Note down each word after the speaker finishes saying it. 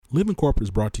Living Corporate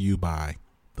is brought to you by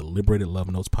the Liberated Love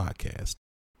Notes podcast,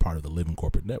 part of the Living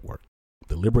Corporate Network.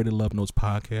 The Liberated Love Notes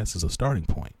podcast is a starting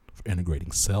point for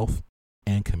integrating self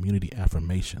and community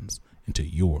affirmations into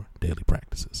your daily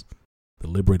practices. The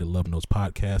Liberated Love Notes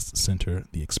podcast center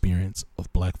the experience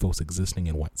of Black folks existing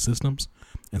in white systems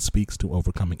and speaks to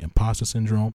overcoming imposter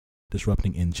syndrome,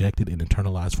 disrupting injected and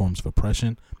internalized forms of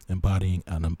oppression, embodying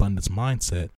an abundance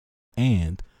mindset,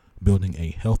 and building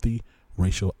a healthy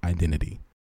racial identity.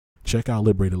 Check out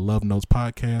Liberated Love Notes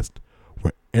podcast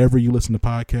wherever you listen to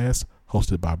podcasts,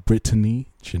 hosted by Brittany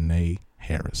Janae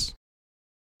Harris.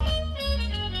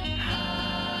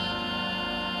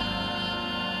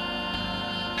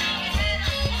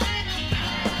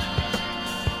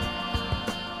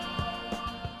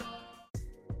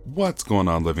 What's going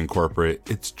on, Living Corporate?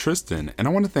 It's Tristan, and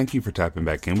I want to thank you for tapping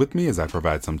back in with me as I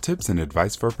provide some tips and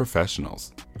advice for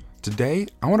professionals. Today,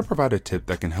 I want to provide a tip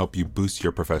that can help you boost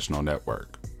your professional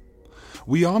network.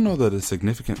 We all know that a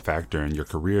significant factor in your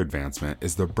career advancement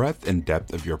is the breadth and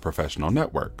depth of your professional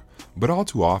network, but all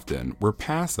too often, we're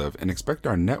passive and expect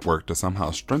our network to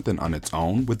somehow strengthen on its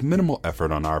own with minimal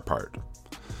effort on our part.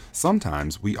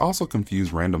 Sometimes, we also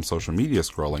confuse random social media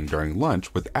scrolling during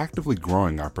lunch with actively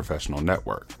growing our professional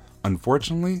network.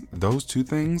 Unfortunately, those two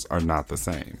things are not the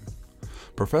same.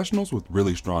 Professionals with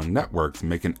really strong networks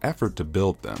make an effort to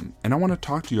build them, and I want to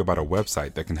talk to you about a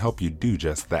website that can help you do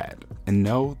just that. And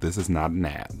no, this is not an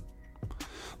ad.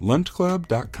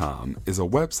 Lunchclub.com is a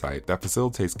website that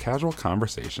facilitates casual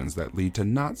conversations that lead to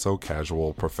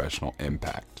not-so-casual professional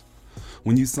impact.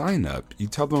 When you sign up, you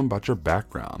tell them about your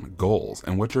background, goals,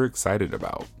 and what you're excited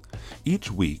about.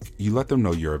 Each week, you let them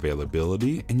know your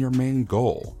availability and your main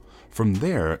goal. From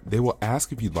there, they will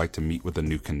ask if you'd like to meet with a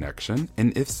new connection,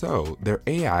 and if so, their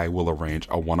AI will arrange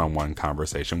a one-on-one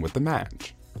conversation with the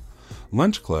match.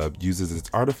 Lunch Club uses its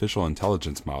artificial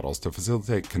intelligence models to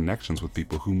facilitate connections with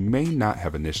people who may not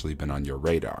have initially been on your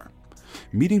radar.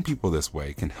 Meeting people this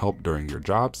way can help during your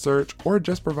job search or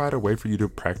just provide a way for you to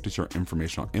practice your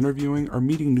informational interviewing or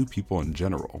meeting new people in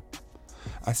general.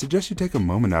 I suggest you take a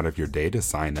moment out of your day to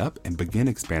sign up and begin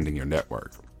expanding your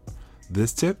network.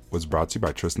 This tip was brought to you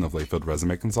by Tristan of Layfield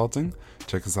Resume Consulting.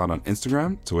 Check us out on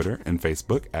Instagram, Twitter, and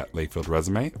Facebook at Layfield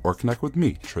Resume, or connect with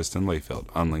me, Tristan Layfield,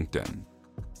 on LinkedIn.